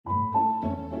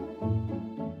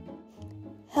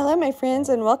Hello my friends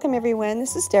and welcome everyone.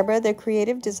 This is Deborah, the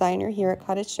creative designer here at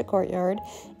Cottage to Courtyard,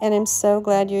 and I'm so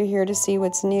glad you're here to see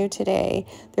what's new today.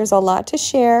 There's a lot to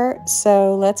share,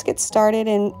 so let's get started,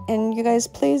 and you guys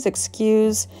please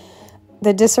excuse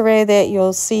the disarray that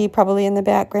you'll see probably in the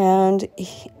background.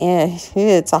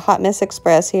 It's a hot mess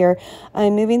express here.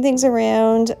 I'm moving things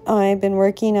around. I've been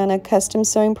working on a custom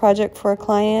sewing project for a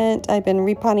client. I've been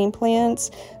repotting plants,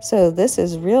 so this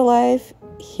is real life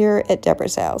here at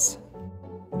Deborah's house.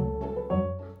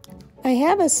 I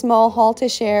have a small haul to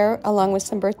share along with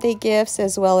some birthday gifts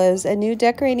as well as a new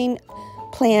decorating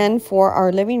plan for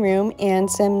our living room and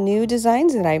some new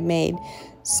designs that I've made.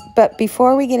 But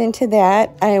before we get into that,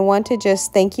 I want to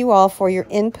just thank you all for your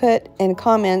input and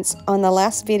comments on the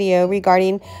last video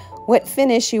regarding what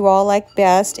finish you all like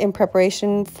best in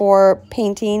preparation for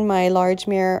painting my large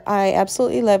mirror. I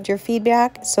absolutely loved your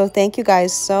feedback, so thank you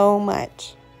guys so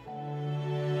much.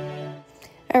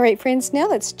 All right, friends, now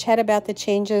let's chat about the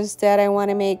changes that I want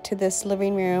to make to this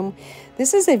living room.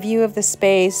 This is a view of the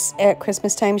space at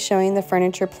Christmas time showing the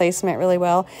furniture placement really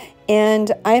well. And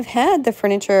I've had the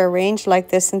furniture arranged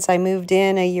like this since I moved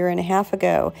in a year and a half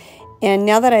ago. And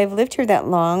now that I've lived here that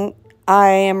long, I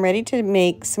am ready to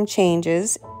make some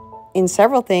changes in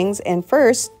several things. And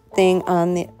first thing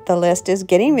on the list is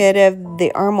getting rid of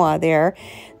the armoire there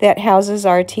that houses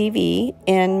our TV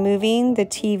and moving the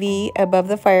TV above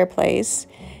the fireplace.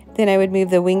 Then I would move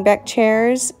the wingback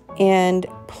chairs and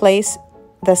place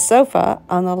the sofa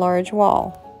on the large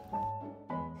wall.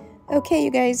 Okay,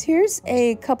 you guys, here's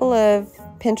a couple of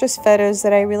Pinterest photos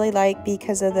that I really like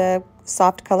because of the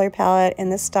soft color palette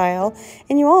and the style.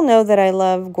 And you all know that I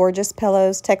love gorgeous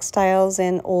pillows, textiles,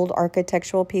 and old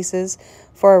architectural pieces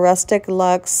for a rustic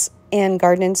luxe and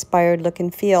garden-inspired look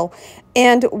and feel.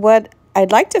 And what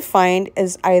I'd like to find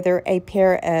is either a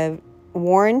pair of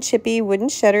worn chippy wooden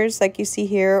shutters like you see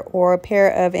here, or a pair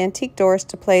of antique doors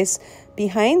to place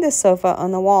behind the sofa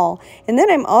on the wall. And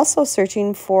then I'm also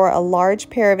searching for a large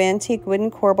pair of antique wooden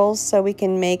corbels so we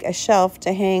can make a shelf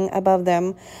to hang above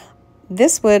them.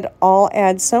 This would all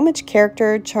add so much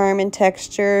character, charm, and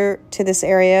texture to this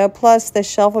area. Plus, the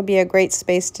shelf would be a great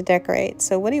space to decorate.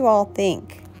 So what do you all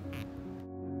think?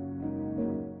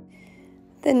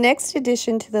 The next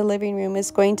addition to the living room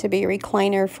is going to be a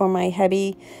recliner for my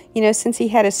hubby. You know, since he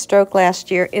had a stroke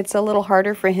last year, it's a little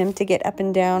harder for him to get up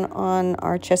and down on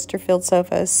our Chesterfield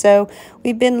sofas. So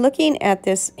we've been looking at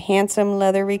this handsome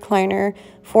leather recliner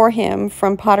for him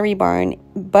from Pottery Barn,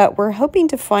 but we're hoping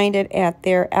to find it at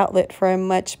their outlet for a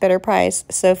much better price.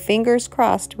 So fingers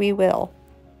crossed we will.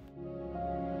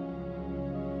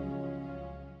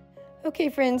 Okay,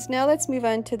 friends, now let's move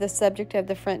on to the subject of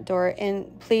the front door.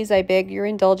 And please, I beg your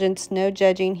indulgence, no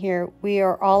judging here. We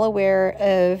are all aware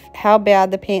of how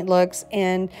bad the paint looks,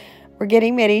 and we're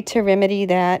getting ready to remedy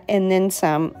that and then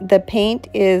some. The paint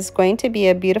is going to be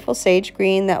a beautiful sage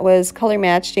green that was color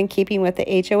matched in keeping with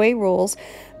the HOA rules.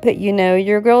 But you know,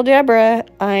 your girl Deborah,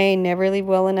 I never leave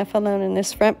well enough alone, and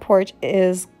this front porch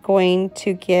is going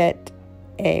to get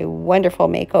a wonderful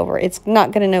makeover. It's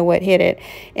not going to know what hit it.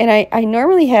 And I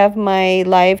normally have my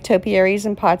live topiaries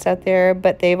and pots out there,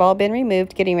 but they've all been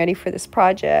removed getting ready for this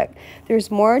project.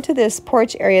 There's more to this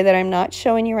porch area that I'm not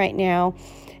showing you right now.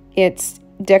 It's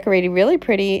decorated really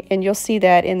pretty, and you'll see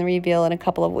that in the reveal in a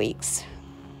couple of weeks.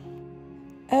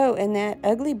 Oh, and that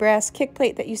ugly brass kick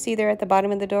plate that you see there at the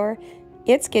bottom of the door,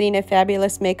 it's getting a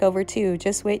fabulous makeover too.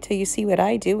 Just wait till you see what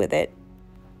I do with it.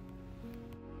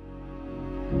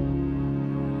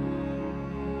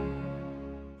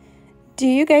 Do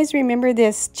you guys remember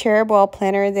this cherub wall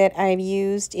planter that I've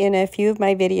used in a few of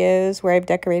my videos where I've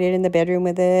decorated in the bedroom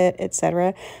with it,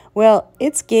 etc.? Well,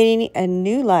 it's gaining a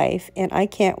new life, and I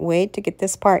can't wait to get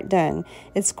this part done.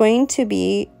 It's going to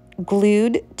be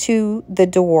glued to the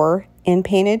door and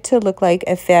painted to look like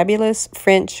a fabulous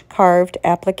French carved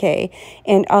applique.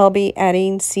 And I'll be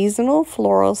adding seasonal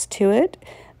florals to it,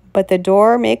 but the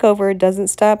door makeover doesn't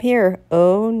stop here.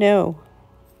 Oh no.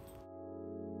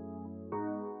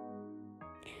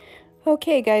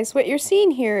 Okay guys, what you're seeing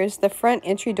here is the front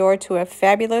entry door to a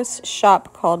fabulous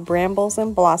shop called Brambles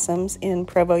and Blossoms in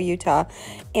Provo, Utah.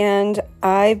 And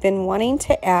I've been wanting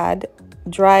to add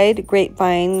dried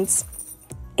grapevines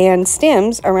and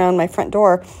stems around my front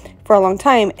door for a long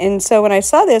time. And so when I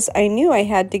saw this, I knew I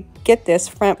had to get this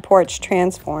front porch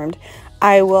transformed.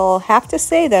 I will have to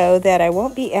say though that I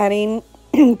won't be adding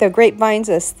the grapevines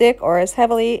as thick or as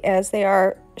heavily as they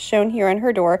are shown here on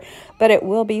her door, but it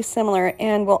will be similar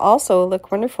and will also look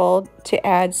wonderful to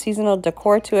add seasonal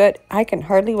decor to it. I can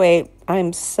hardly wait.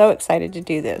 I'm so excited to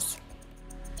do this.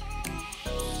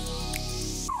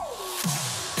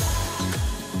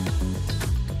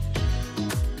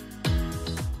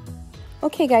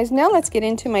 Okay guys, now let's get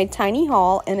into my tiny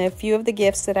haul and a few of the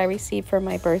gifts that I received for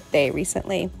my birthday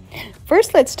recently.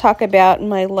 First, let's talk about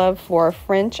my love for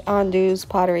French Andou's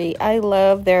pottery. I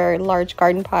love their large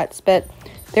garden pots, but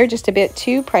they're just a bit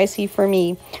too pricey for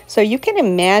me. So you can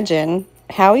imagine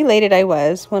how elated I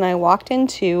was when I walked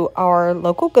into our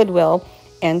local Goodwill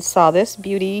and saw this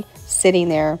beauty sitting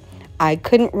there. I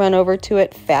couldn't run over to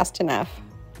it fast enough.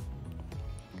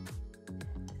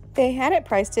 They had it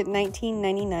priced at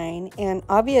 $19.99 and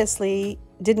obviously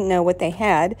didn't know what they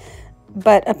had,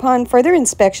 but upon further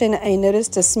inspection I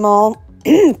noticed a small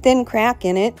thin crack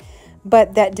in it,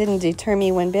 but that didn't deter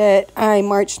me one bit. I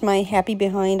marched my happy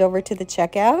behind over to the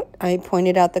checkout. I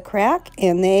pointed out the crack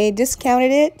and they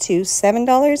discounted it to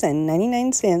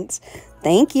 $7.99.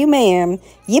 Thank you, ma'am.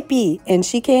 Yippee! And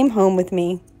she came home with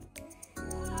me.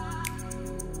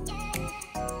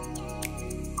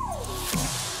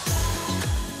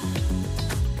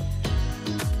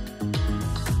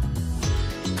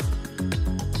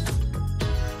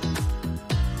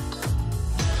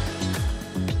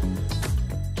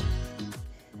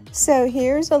 So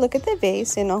here's a look at the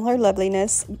vase in all her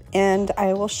loveliness, and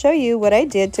I will show you what I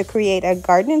did to create a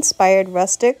garden-inspired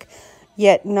rustic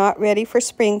yet not ready for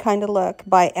spring kind of look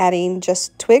by adding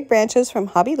just twig branches from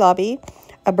Hobby Lobby,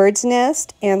 a bird's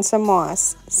nest, and some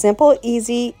moss. Simple,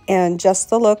 easy, and just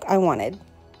the look I wanted.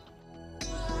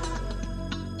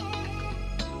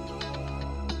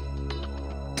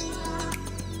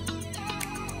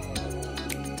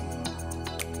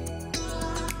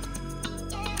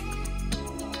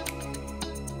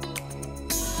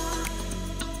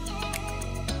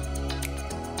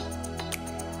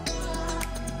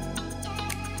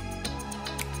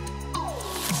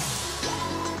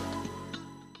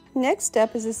 Next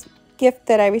up is this gift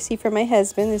that I received from my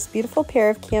husband, this beautiful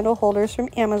pair of candle holders from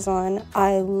Amazon.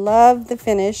 I love the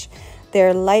finish.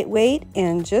 They're lightweight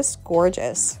and just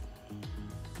gorgeous.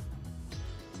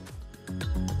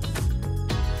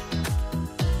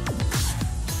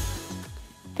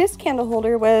 This candle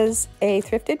holder was a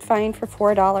thrifted find for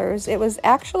 $4. It was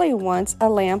actually once a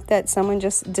lamp that someone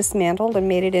just dismantled and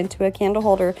made it into a candle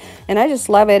holder, and I just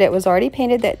love it. It was already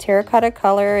painted that terracotta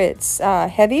color. It's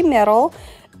heavy metal,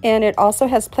 and it also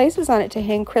has places on it to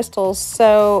hang crystals,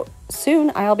 so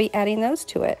soon I'll be adding those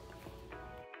to it.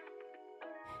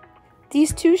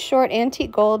 These two short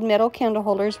antique gold metal candle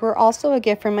holders were also a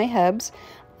gift from my hubs.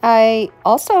 I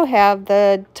also have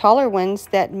the taller ones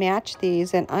that match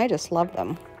these, and I just love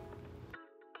them.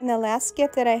 And the last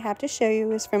gift that I have to show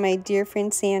you is from my dear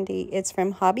friend Sandy. It's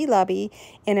from Hobby Lobby,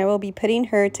 and I will be putting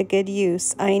her to good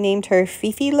use. I named her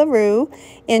Fifi LaRue,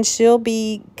 and she'll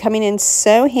be coming in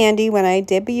so handy when I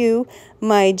debut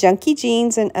my junky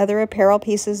jeans and other apparel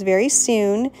pieces very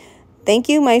soon. Thank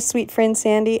you, my sweet friend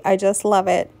Sandy. I just love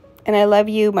it. And I love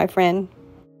you, my friend.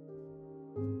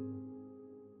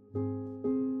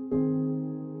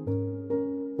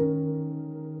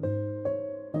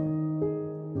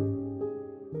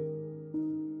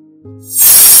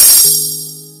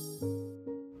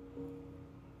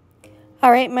 All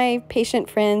right, my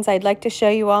patient friends, I'd like to show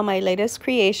you all my latest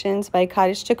creations by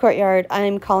Cottage to Courtyard.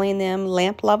 I'm calling them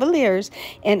lamp lavaliers,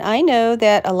 and I know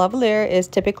that a lavalier is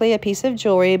typically a piece of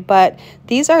jewelry, but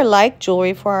these are like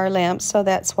jewelry for our lamps, so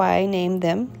that's why I named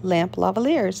them lamp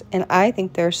lavaliers, and I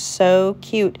think they're so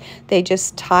cute. They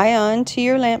just tie on to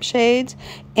your lampshades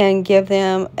and give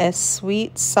them a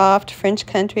sweet, soft French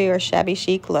country or shabby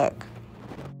chic look.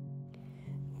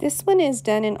 This one is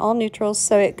done in all neutrals,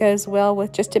 so it goes well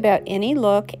with just about any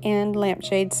look and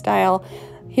lampshade style.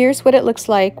 Here's what it looks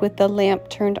like with the lamp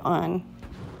turned on.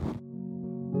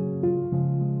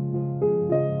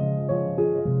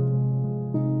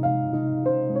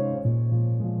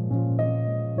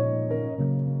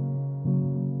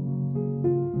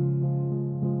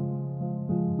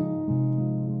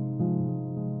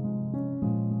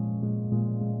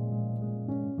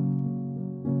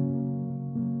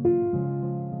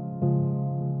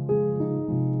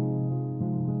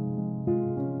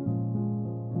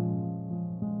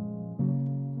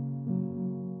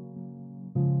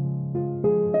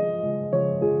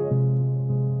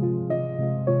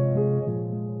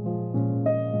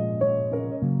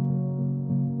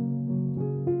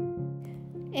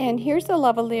 And here's the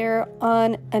lavalier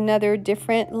on another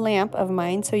different lamp of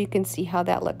mine, so you can see how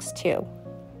that looks too.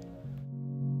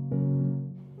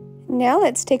 Now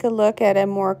let's take a look at a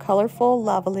more colorful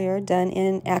lavalier done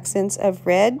in accents of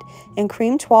red and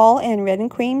cream toile and red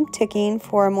and cream ticking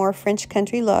for a more French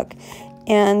country look.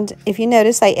 And if you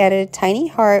notice, I added a tiny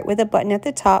heart with a button at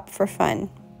the top for fun.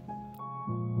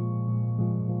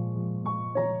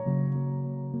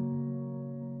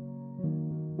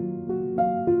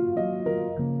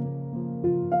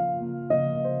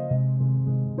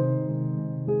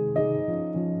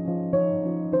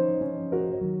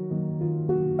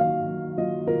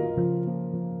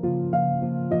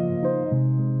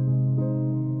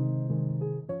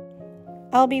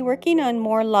 I'll be working on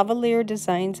more lavalier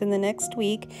designs in the next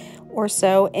week or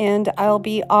so, and I'll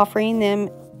be offering them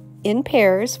in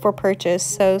pairs for purchase,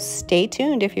 so stay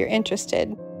tuned if you're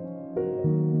interested.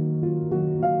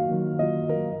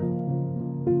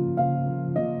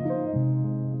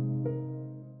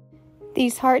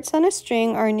 These hearts on a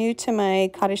string are new to my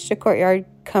Cottage to Courtyard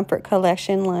Comfort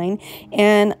Collection line,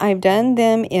 and I've done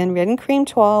them in red and cream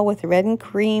toile with red and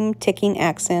cream ticking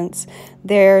accents.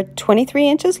 They're 23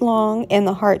 inches long, and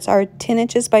the hearts are 10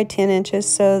 inches by 10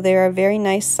 inches, so they're a very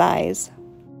nice size.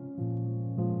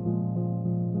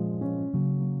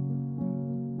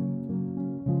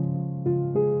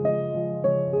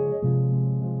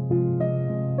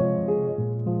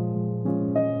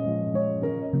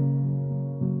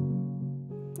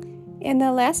 And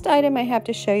the last item I have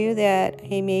to show you that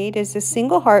I made is a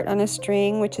single heart on a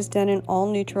string, which is done in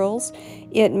all neutrals.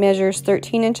 It measures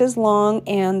 13 inches long,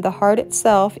 and the heart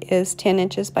itself is 10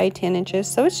 inches by 10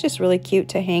 inches, so it's just really cute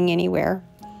to hang anywhere.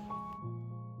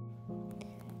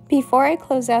 Before I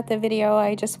close out the video,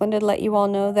 I just wanted to let you all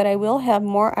know that I will have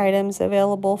more items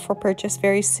available for purchase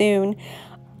very soon.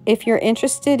 If you're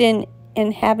interested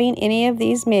in having any of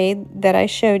these made that I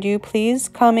showed you, please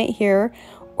comment here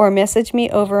or message me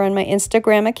over on my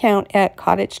Instagram account at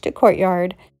Cottage to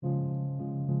Courtyard.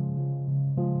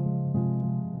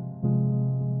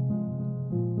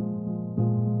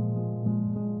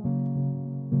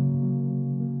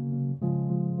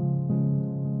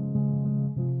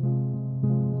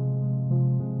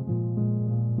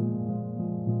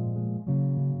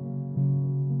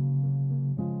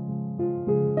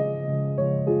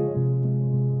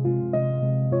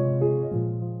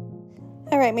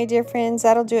 Alright, my dear friends,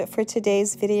 that'll do it for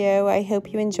today's video. I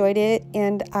hope you enjoyed it,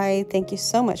 and I thank you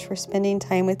so much for spending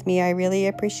time with me. I really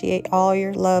appreciate all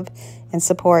your love and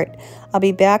support. I'll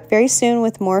be back very soon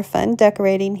with more fun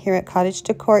decorating here at Cottage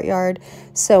to Courtyard.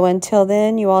 So until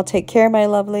then, you all take care, my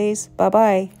lovelies.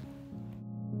 Bye-bye.